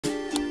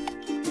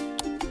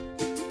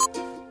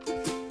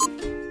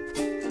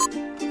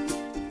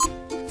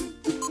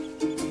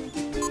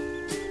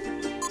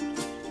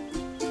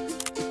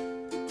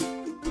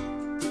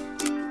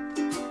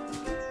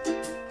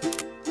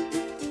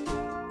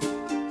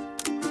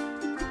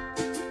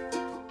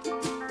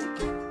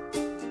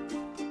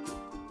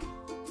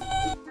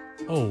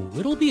Oh,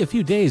 it'll be a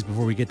few days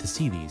before we get to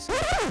see these.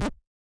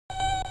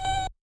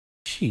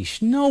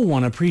 Sheesh, no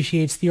one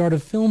appreciates the art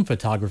of film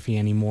photography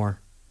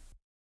anymore.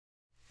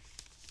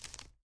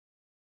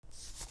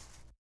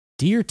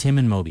 Dear Tim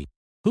and Moby,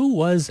 who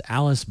was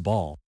Alice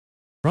Ball?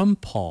 From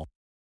Paul.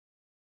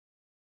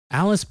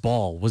 Alice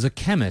Ball was a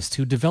chemist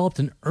who developed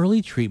an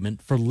early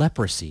treatment for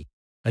leprosy,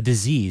 a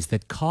disease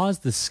that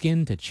caused the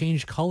skin to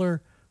change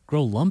color,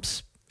 grow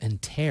lumps,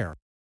 and tear.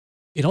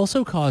 It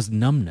also caused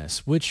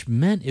numbness, which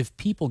meant if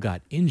people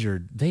got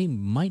injured, they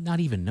might not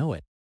even know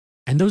it.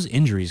 And those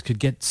injuries could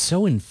get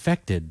so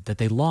infected that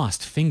they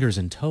lost fingers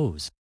and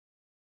toes.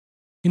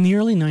 In the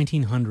early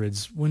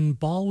 1900s, when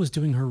Ball was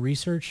doing her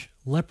research,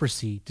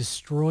 leprosy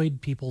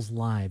destroyed people's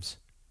lives.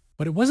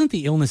 But it wasn't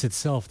the illness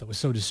itself that was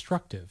so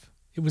destructive.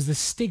 It was the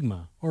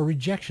stigma or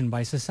rejection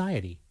by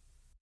society.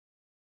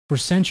 For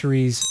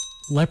centuries,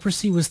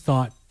 leprosy was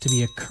thought to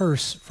be a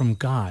curse from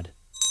God.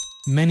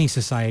 Many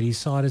societies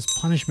saw it as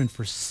punishment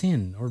for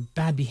sin or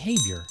bad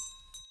behavior.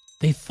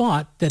 They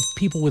thought that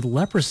people with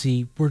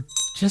leprosy were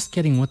just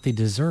getting what they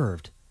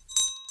deserved.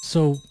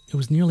 So it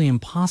was nearly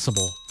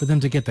impossible for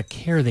them to get the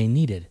care they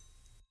needed.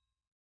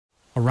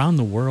 Around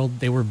the world,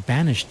 they were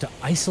banished to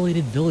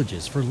isolated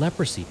villages for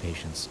leprosy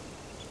patients.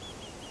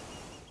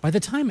 By the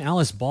time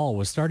Alice Ball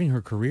was starting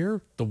her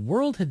career, the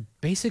world had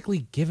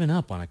basically given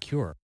up on a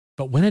cure.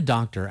 But when a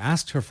doctor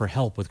asked her for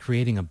help with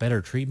creating a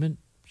better treatment,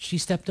 she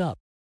stepped up.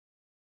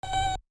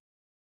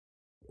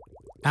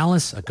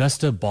 Alice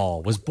Augusta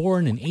Ball was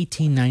born in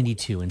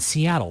 1892 in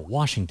Seattle,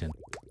 Washington.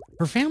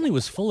 Her family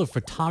was full of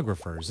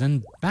photographers,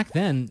 and back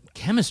then,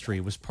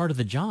 chemistry was part of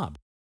the job.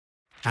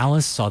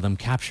 Alice saw them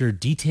capture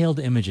detailed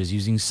images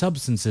using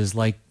substances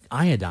like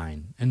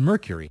iodine and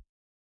mercury.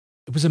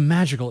 It was a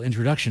magical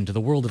introduction to the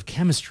world of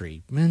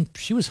chemistry, and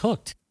she was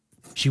hooked.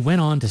 She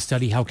went on to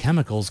study how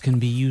chemicals can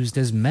be used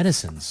as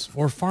medicines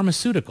or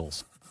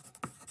pharmaceuticals.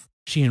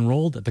 She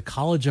enrolled at the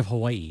College of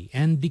Hawaii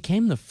and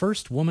became the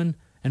first woman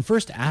and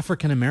first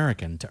African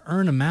American to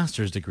earn a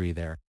master's degree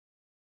there.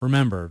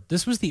 Remember,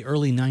 this was the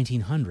early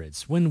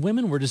 1900s when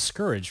women were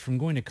discouraged from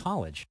going to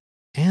college,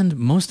 and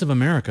most of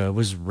America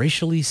was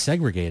racially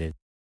segregated.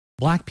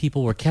 Black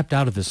people were kept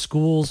out of the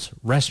schools,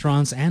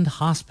 restaurants, and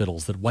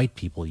hospitals that white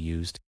people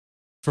used.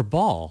 For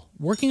Ball,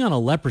 working on a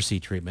leprosy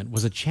treatment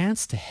was a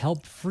chance to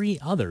help free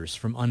others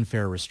from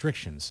unfair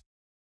restrictions.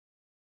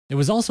 It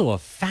was also a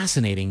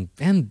fascinating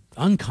and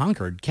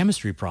unconquered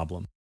chemistry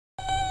problem.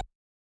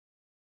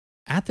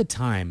 At the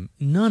time,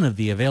 none of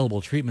the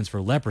available treatments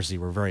for leprosy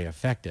were very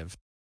effective.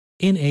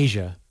 In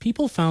Asia,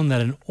 people found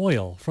that an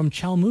oil from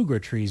chalmugra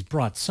trees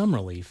brought some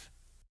relief,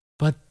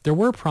 but there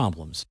were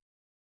problems.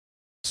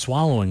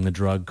 Swallowing the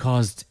drug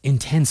caused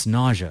intense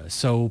nausea,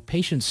 so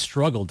patients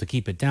struggled to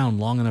keep it down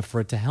long enough for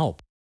it to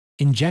help.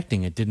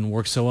 Injecting it didn't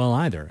work so well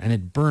either, and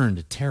it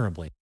burned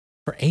terribly.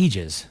 For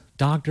ages,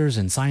 doctors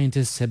and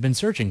scientists had been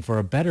searching for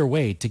a better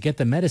way to get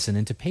the medicine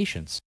into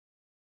patients.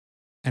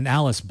 And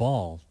Alice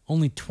Ball,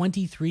 only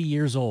 23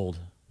 years old,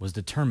 was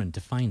determined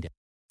to find it.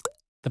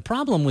 The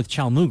problem with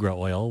chalmugra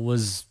oil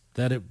was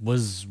that it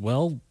was,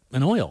 well,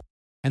 an oil,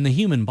 and the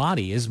human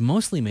body is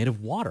mostly made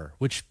of water,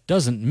 which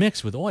doesn't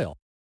mix with oil.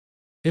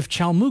 If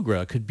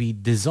chalmugra could be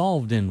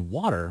dissolved in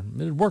water,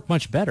 it would work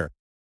much better.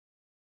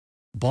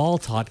 Ball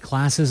taught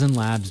classes and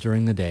labs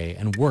during the day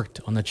and worked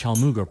on the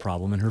chalmugra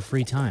problem in her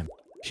free time.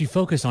 She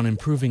focused on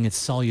improving its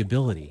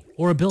solubility,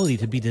 or ability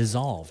to be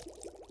dissolved.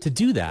 To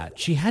do that,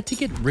 she had to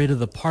get rid of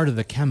the part of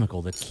the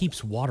chemical that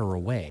keeps water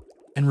away,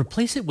 and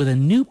replace it with a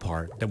new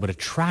part that would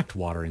attract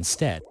water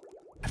instead.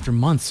 After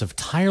months of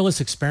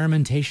tireless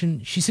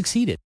experimentation, she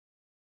succeeded.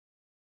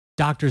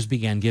 Doctors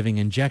began giving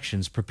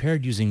injections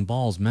prepared using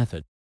Ball's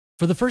method.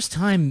 For the first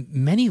time,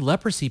 many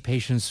leprosy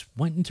patients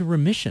went into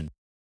remission.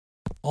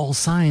 All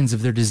signs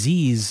of their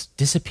disease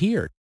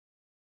disappeared.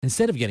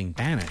 Instead of getting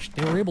banished,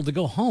 they were able to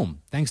go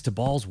home thanks to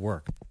Ball's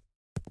work.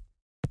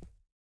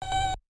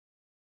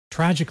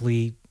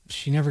 Tragically,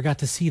 she never got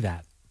to see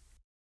that.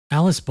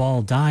 Alice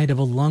Ball died of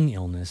a lung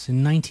illness in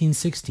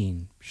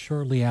 1916,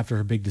 shortly after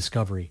her big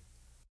discovery.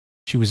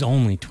 She was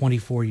only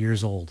 24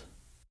 years old.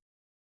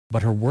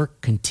 But her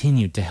work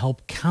continued to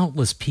help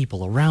countless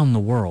people around the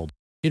world.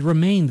 It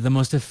remained the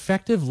most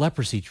effective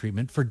leprosy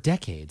treatment for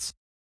decades.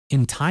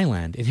 In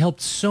Thailand, it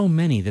helped so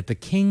many that the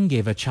king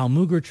gave a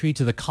chalmugra tree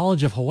to the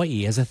College of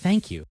Hawaii as a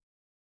thank you.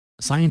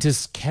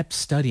 Scientists kept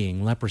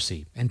studying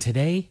leprosy, and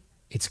today,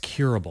 it's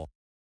curable.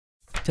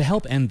 To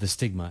help end the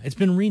stigma, it's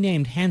been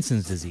renamed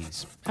Hansen's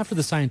disease, after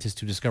the scientist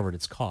who discovered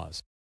its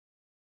cause.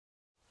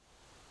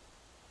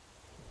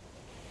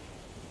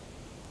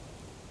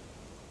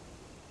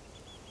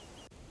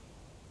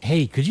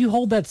 Hey, could you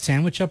hold that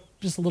sandwich up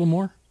just a little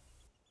more?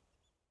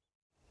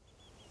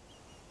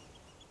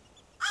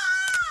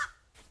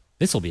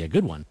 This'll be a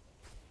good one.